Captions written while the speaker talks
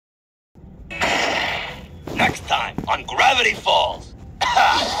next time on Gravity Falls.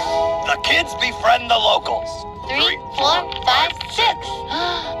 The kids befriend the locals. 3, 4, 5, 6.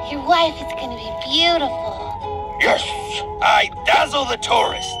 Your wife is gonna be beautiful. Yes, I dazzle the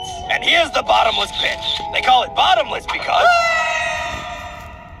tourists. And here's the bottomless pit. They call it bottomless because...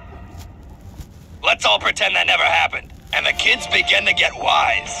 Let's all pretend that never happened. And the kids begin to get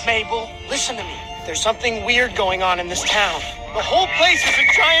wise. Mabel, listen to me. There's something weird going on in this town. The whole place is a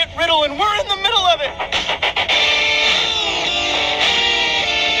giant riddle and we're in the middle of it.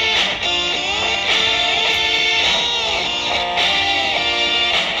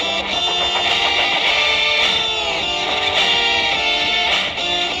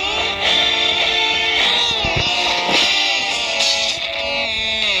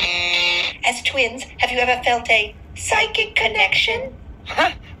 As twins, have you ever felt a psychic connection?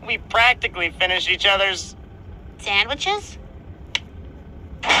 We practically finish each other's... Sandwiches?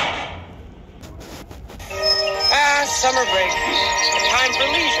 Summer break. Time for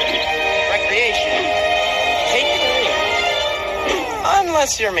leisure, recreation. Take it away.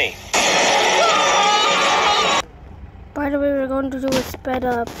 Unless you're me. By the way, we're going to do it sped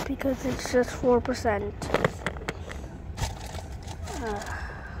up because it's just 4%.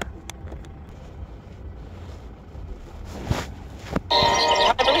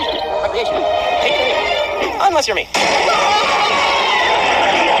 Unless you're me.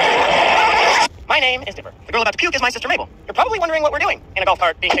 My name is Dipper. The girl about to puke is my sister Mabel. You're probably wondering what we're doing in a golf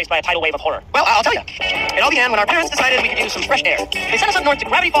cart being chased by a tidal wave of horror. Well, I'll tell you. It all began when our parents decided we could use some fresh air. They sent us up north to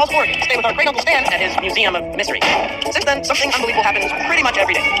Gravity Falls, Oregon, to stay with our great uncle Stan at his Museum of Mystery. Since then, something unbelievable happens pretty much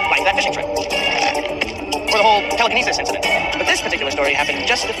every day, like that fishing trip. Or the whole telekinesis incident. But this particular story happened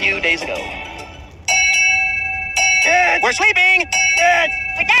just a few days ago. Kids! We're sleeping! Kids!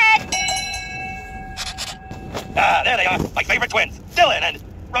 We're dead! There they are. My favorite twins. Dylan and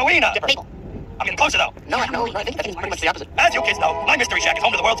Rowena. Dipper. Mabel. I'm getting closer, though. No, I think pretty much the opposite. As you kids know, my mystery shack is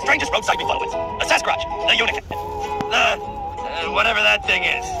home to the world's strangest roadside befuddlements. The Sasquatch, the Unicorn, whatever that thing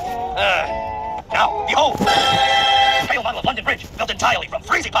is. Now, behold, a real model of London Bridge, built entirely from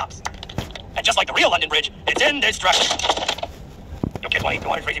Freezy Pops. And just like the real London Bridge, it's indestructible. You kids want to eat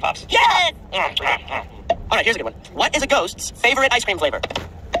 200 Freezy Pops? Yes! All right, here's a good one. What is a ghost's favorite ice cream flavor?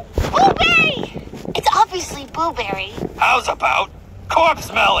 Blueberry! It's obviously blueberry. How's about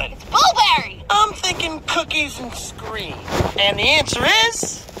corpse melon? Blueberry! I'm thinking cookies and scream. And the answer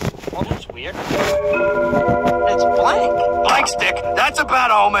is... Well, that's weird. It's blank. Blank stick, that's a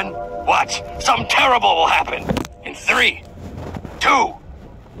bad omen. Watch, something terrible will happen. In 3, 2,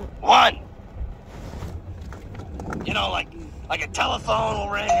 1. You know, like a telephone will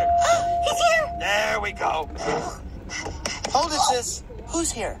ring or... He's here! There we go. Hold it, sis.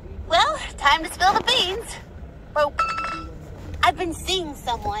 Who's here? Well, time to spill the beans. Bro, I've been seeing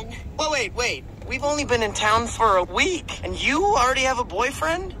someone. Well, wait. We've only been in town for a week, and you already have a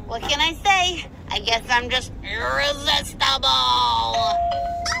boyfriend? What can I say? I guess I'm just irresistible.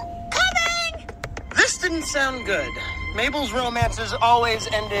 Coming! This didn't sound good. Mabel's romances always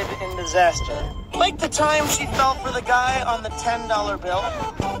ended in disaster. Like the time she fell for the guy on the $10 bill,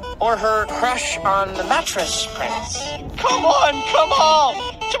 or her crush on the mattress prince. Come on,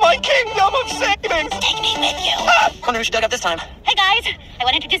 to my kingdom of savings! Take me with you. Wonder who she dug up this time. Hey guys, I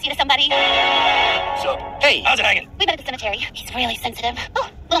want to introduce you to somebody. So, Hey, how's it hanging? We met at the cemetery. He's really sensitive. Oh,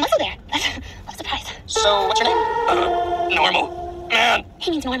 little muscle there. What a surprise. so what's your name? Normal. Man,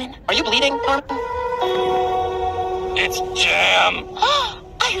 He means Norman. Are you bleeding, Norman? it's jam.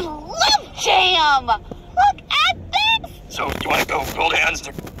 I love jam. Look at this. So, you want to go hold hands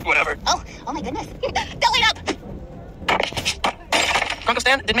or whatever? Oh my goodness. Belly up. Uncle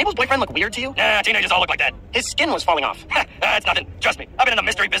Stan, did Mabel's boyfriend look weird to you? Nah, teenagers all look like that. His skin was falling off. It's nothing. Trust me. I've been in the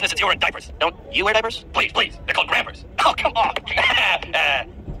mystery business since you were in diapers. Don't you wear diapers? Please. They're called grammars. Oh, come on.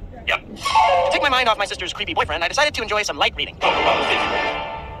 Yep. To take my mind off my sister's creepy boyfriend, I decided to enjoy some light reading.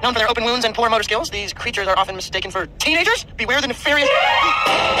 Known for their open wounds and poor motor skills, these creatures are often mistaken for teenagers. Beware the nefarious...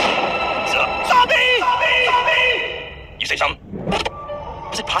 Zombie! You say something?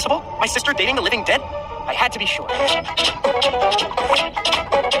 Was it possible? My sister dating the living dead? I had to be sure.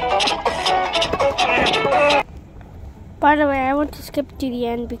 By the way, I want to skip to the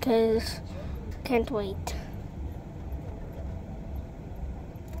end because I can't wait.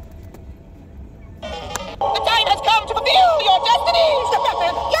 The time has come to fulfill your destinies!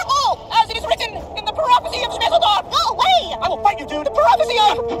 Careful! As it is written in the prophecy of Schmezeldorf! Go away. I will fight you to the prophecy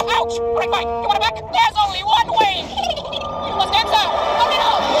of... Ouch! All right, fine. You want it back? There's only one way! You must answer a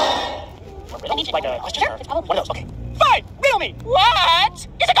riddle! I need to Like a question? Sure, it's probably One of those, okay. Fine! Riddle me! What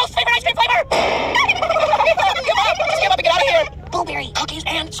is a ghost's favorite ice cream flavor? Give up! Let's give up and get out of here! Blueberry. Cookies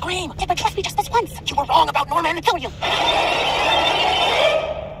and Scream. Dipper, trust me just this once. You were wrong about Norman. Who are you?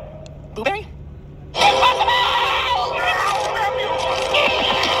 Blueberry?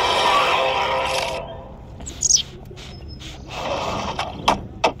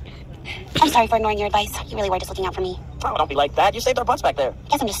 I'm sorry for ignoring your advice. You really were just looking out for me. Oh, don't be like that. You saved our butts back there. I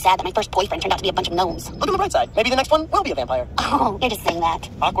guess I'm just sad that my first boyfriend turned out to be a bunch of gnomes. Look on the bright side. Maybe the next one will be a vampire. Oh, you're just saying that.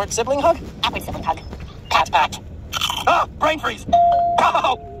 Awkward sibling hug? Awkward sibling hug. Pat, pat. Ah, brain freeze.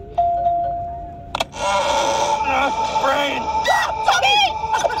 Oh! Brain.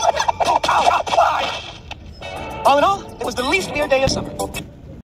 All in all, it was the least weird day of summer.